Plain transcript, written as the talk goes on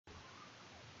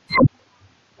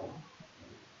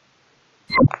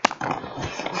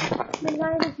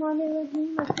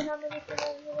Bismillahirrahmanirrahim. Assalamualaikum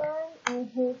everyone. I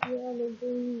hope you all are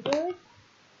doing good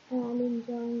and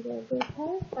enjoying your good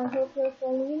health. I hope you are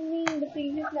following me in the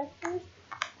previous lectures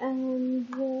and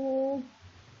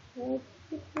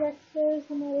 6 lectures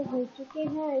हमारे हो चुके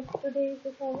हैं. Today is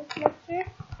the 7th lecture.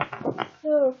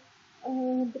 So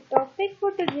the topic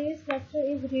for today's lecture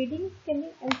is reading,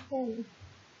 skimming and spelling.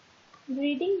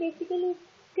 Reading basically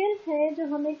skill है जो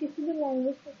हमें किसी भी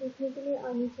language को सीखने के लिए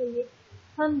आनी चाहिए.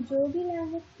 हम जो भी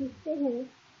लैंग्वेज सीखते हैं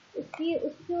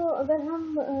उसको अगर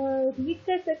हम रीड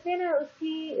कर सकते हैं ना,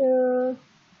 उसकी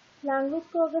लैंग्वेज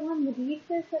को अगर हम रीड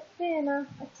कर सकते हैं ना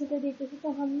अच्छे तरीके से, तो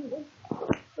हम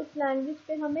उस लैंग्वेज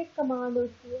पे हमें कमांड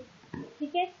होती है.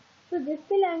 ठीक है, तो जिस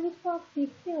भी लैंग्वेज को आप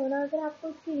सीखते हो ना, अगर आपको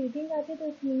उसकी रीडिंग आती है तो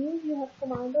it means you have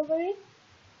command over it.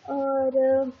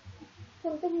 और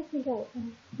चलते हैं इसमें जाते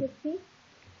हैं. देखिए,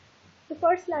 the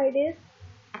first slide is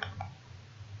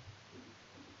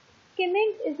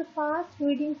skimming is a fast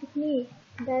reading technique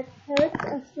that helps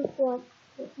us to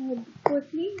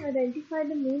quickly identify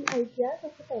the main ideas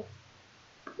of the text.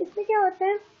 इसमें क्या होता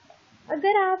है,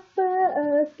 अगर आप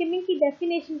स्किमिंग की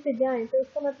डेफिनेशन से जाएं तो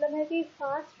इसका मतलब है कि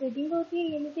फास्ट रीडिंग होती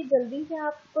है, यानी कि जल्दी से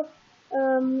आप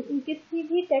किसी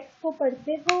भी टेक्स्ट को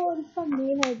पढ़ते हो और उसका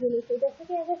मेन आइडिया लेते हो. जैसे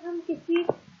कि अगर हम किसी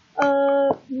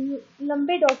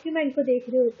लंबे डॉक्यूमेंट को देख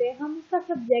रहे होते हैं, हम उसका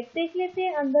सब्जेक्ट देख लेते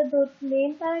हैं, अंदर 2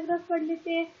 मेन पैराग्राफ पढ़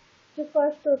लेते हैं. जो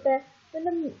फर्स्ट होता है,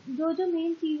 मतलब जो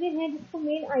मेन चीज़ें हैं जिसको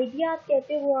मेन आइडिया आप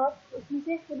कहते हो, आप उसमें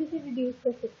से थोड़ी सी रिड्यूस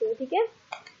कर सकते हो. ठीक है,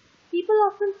 people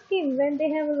often scheme when they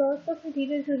have lots of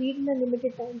material to read in a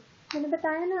limited time. मैंने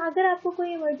बताया ना, अगर आपको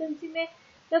कोई इमरजेंसी में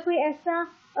या कोई ऐसा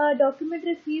डॉक्यूमेंट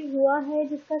रिसीव हुआ है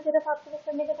जिसका सिर्फ आपको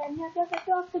पढ़ने का टाइम नहीं, आप क्या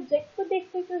करते हो, आप सब्जेक्ट को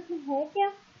देखते हो कि उसमें है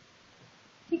क्या.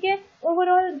 ठीक है,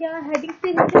 ओवरऑल या हेडिंग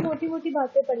से नीचे मोटी मोटी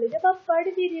बातें पढ़ ली. जब आप पढ़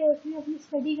भी रहे होते हैं, अपनी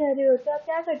स्टडी कर रहे होते हैं, आप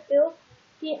क्या करते हो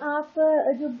कि आप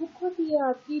जो बुक होती है,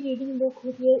 आपकी रीडिंग बुक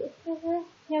होती है, उसमें है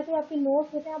या फिर आपके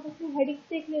नोट्स होते हैं, आप उसमें हेडिंग्स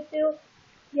देख लेते हो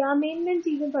या मेन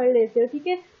चीज़ें पढ़ लेते हो. ठीक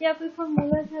है, या कोई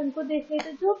फॉर्मूलाज है उनको देख लेते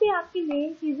हो. जो भी आपकी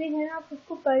मेन चीज़ें हैं आप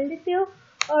उसको पढ़ लेते हो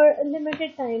और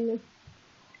लिमिटेड टाइम में.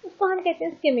 उसको हम कहते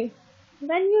हैं skimming.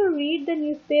 When you read the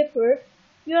newspaper,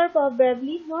 you are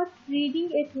probably not reading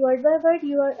it word by word,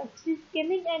 you are actually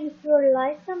skimming, and if you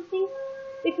like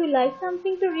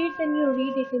something to read, then you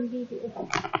read it in detail.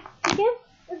 ठीक है,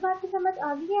 इस बात की समझ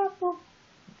आ गई है आपको.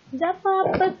 जब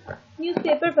आप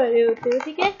न्यूज़पेपर पढ़ रहे होते हो,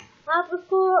 ठीक है, आप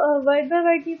उसको वर्ड बाय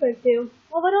वर्ड नहीं पढ़ते हो,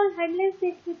 ओवरऑल हेडलाइंस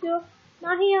देख लेते हो,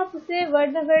 ना ही आप उसे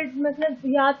वर्ड बाय वर्ड मतलब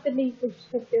याद करने की कोशिश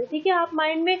करते हो. ठीक है, आप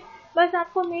माइंड में बस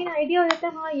आपको मेन आइडिया हो जाता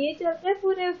है, हाँ ये चल रहा है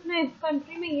पूरे उसमें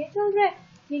कंट्री में, ये चल रहा है,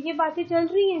 ये बातें चल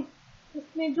रही हैं.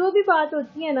 इसमें जो भी बात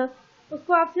होती है ना,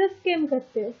 उसको आप जस्ट स्किम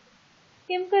करते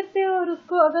हो और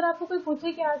उसको अगर आपको कोई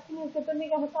पूछे कि आज के न्यूज़पेपर में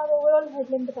क्या था, आप ओवरऑल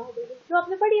हेडलाइन बता दोगे जो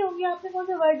आपने पढ़ी होगी. आपने कौन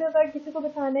सा वर्ड बाय वर्ड किसी को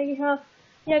बताना है कि हाँ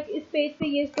या इस पेज पे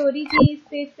ये स्टोरी थी, इस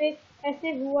पेज पे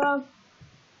ऐसे हुआ.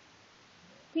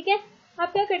 ठीक है,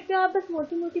 आप क्या करते हो, आप बस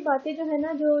मोटी मोटी बातें जो है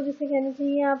ना, जो जिसे कहना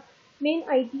चाहिए, आप मेन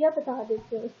आइडिया बता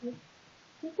देते हो उसमें.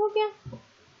 ठीक हो क्या.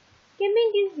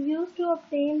 Skimming is used to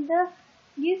obtain the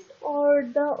gist or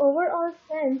the overall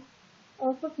sense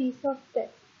of a piece of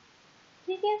text.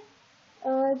 ठीक है,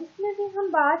 जिसमें भी हम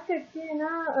बात करते हैं ना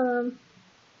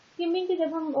स्किमिंग की,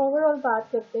 जब हम ओवरऑल बात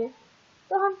करते हैं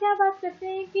तो हम क्या बात करते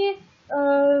हैं कि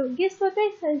गिस्ट होता है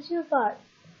एसेंशियल पार्ट.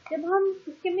 जब हम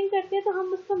स्किमिंग करते हैं तो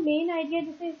हम उसका मेन आइडिया,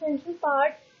 जैसे एसेंशियल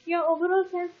पार्ट या overall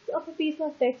sense of a piece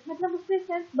of text, मतलब उसमें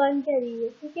सेंस बन क्या रही है.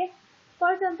 ठीक है,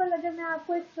 फॉर एग्जाम्पल अगर मैं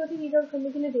आपको एक स्टोरी रीड आउट करने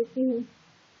के लिए देती हूँ,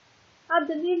 आप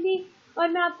जल्दी और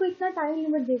मैं आपको इतना टाइम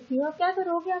लिमिट देती हूँ, आप क्या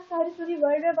करोगे, आप सारी स्टोरी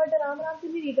वर्ड बाय वर्ड आराम से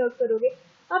भी रीड आउट करोगे.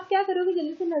 आप क्या करोगे,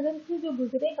 जल्दी से नज़र से जो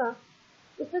गुजरेगा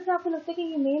उसमें से आपको लगता है कि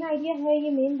ये मेन आइडिया है,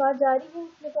 ये मेन बात जा रही है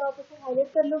उसमें, तो आप उसे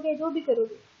हाईलाइट कर लोगे. जो भी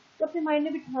करोगे तो अपने माइंड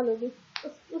में बिठा लोगे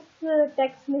उस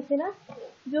टेक्स्ट में से ना,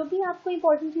 जो भी आपको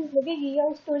इंपॉर्टेंट चीज़ लगेगी या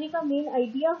उस स्टोरी का मेन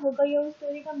आइडिया होगा या उस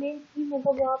स्टोरी का मेन थीम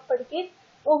होगा, वो आप पढ़ के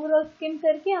ओवरऑल स्किम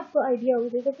करके आपको आइडिया हो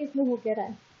जाएगा कि इसमें हो क्या रहा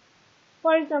है.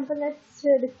 For example, let's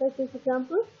discuss this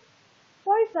example.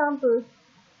 For example,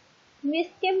 we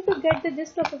skim to get the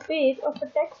gist of a page of a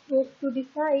textbook to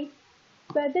decide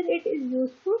whether it is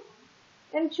useful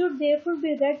and should therefore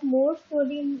be read more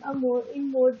slowly in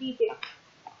more detail.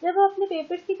 जब आप अपने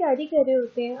papers की तैयारी कर रहे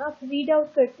होते हैं, आप रीड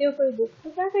आउट करते हो कोई बुक, तो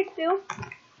क्या करते हो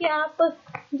कि आप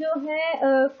जो है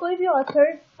कोई भी ऑथर,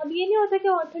 अब ये नहीं होता कि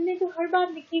ऑथर ने जो हर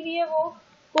बात लिखी हुई है वो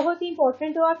बहुत ही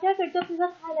इंपॉर्टेंट हो, आप क्या करते हो अपने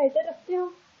साथ हाईलाइटर रखते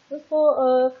हो उसको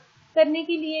करने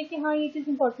के लिए कि हाँ ये चीज़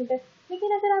इंपॉर्टेंट है.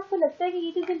 लेकिन अगर आपको लगता है कि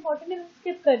ये चीज़ इंपॉर्टेंट है तो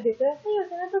स्किप कर देते हो, ऐसा ही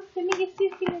होता है ना. तो स्किमिंग इस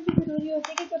चीज़ के लिए भी ज़रूरी होती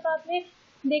है कि जब आपने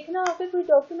देखना हो कि कोई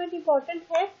डॉक्यूमेंट इंपॉर्टेंट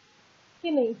है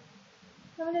कि नहीं,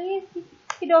 समझ आइए इसकी.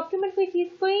 कि डॉक्यूमेंट कोई चीज़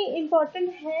कोई इंपॉर्टेंट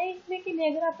है इसमें कि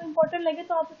नहीं। अगर आपको इंपॉर्टेंट लगे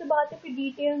तो आप उसे बात है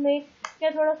डिटेल में या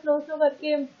थोड़ा स्लो स्लो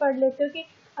करके पढ़ लेते हो कि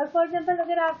फॉर एग्जाम्पल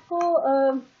अगर आपको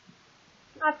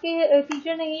आपके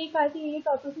टीचर ने यही कहा कि ये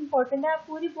टॉपिक इंपॉर्टेंट है, आप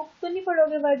पूरी बुक तो नहीं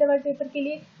पढ़ोगे वर्ड वर्ड पेपर के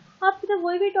लिए, आप सिर्फ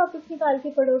वही भी टॉपिक निकाल के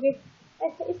पढ़ोगे।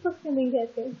 ऐसा इसको स्किमिंग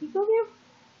कहते हैं, ठीक हो गया।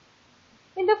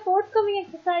 In the forthcoming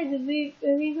exercises,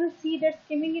 we will see that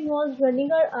skimming involves running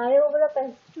our eye over a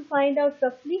passage to find out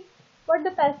roughly what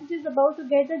the passage is about to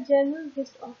get the general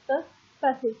gist of the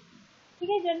passage. ठीक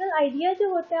है, general idea जो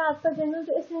होता है आपका, general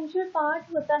जो essential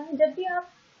part होता है, जब भी आप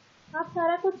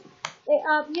सारा कुछ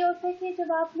आप ये होता है कि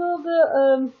जब आप लोग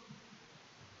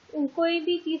कोई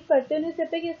भी चीज़ पढ़ते हो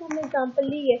न्यूज़पेपर की, जैसे हमने एग्जाम्पल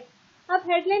ली है, आप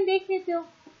हेडलाइन देख लेते हो,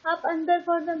 आप अंदर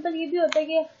फॉर एग्जाम्पल ये भी होता है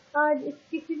कि आज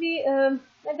किसी भी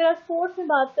अगर आप स्पोर्ट्स में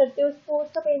बात करते हो,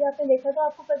 स्पोर्ट्स का पेज आपने देखा तो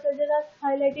आपको पता चल जाएगा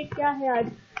हाईलाइटेड क्या है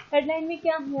आज हेडलाइन में,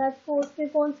 क्या है आज स्पोर्ट्स में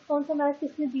कौन सा मैच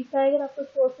किसने जीता है। अगर आपको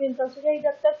स्पोर्ट्स में इंटरेस्ट है,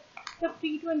 जब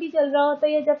T20 चल रहा होता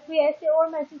है या जब भी ऐसे और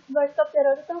मैचेस वर्ल्ड कप चल रहा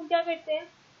होता है तो हम क्या करते हैं,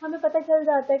 हमें पता चल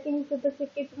जाता है कि न्यूज़पेपर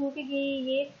के थ्रू कि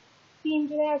ये टीम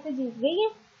जो है ऐसे जीत गई है।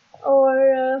 और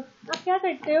आप क्या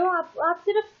करते हो, आप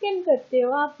सिर्फ स्किम करते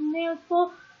हो, आपने उसको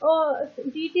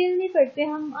डिटेल नहीं पढ़ते।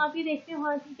 आप ये देखते हो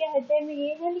हाँ ठीक है हेडलाइन में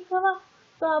ये है लिखा हुआ,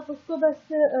 तो आप उसको बस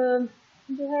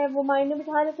जो है वो माइंड में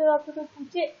बिठा लेते हो। आपको कोई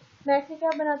पूछे मैच में क्या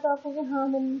बना तो आपको कि हाँ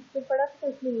मैंने तो पढ़ा तो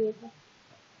इसलिए ये था।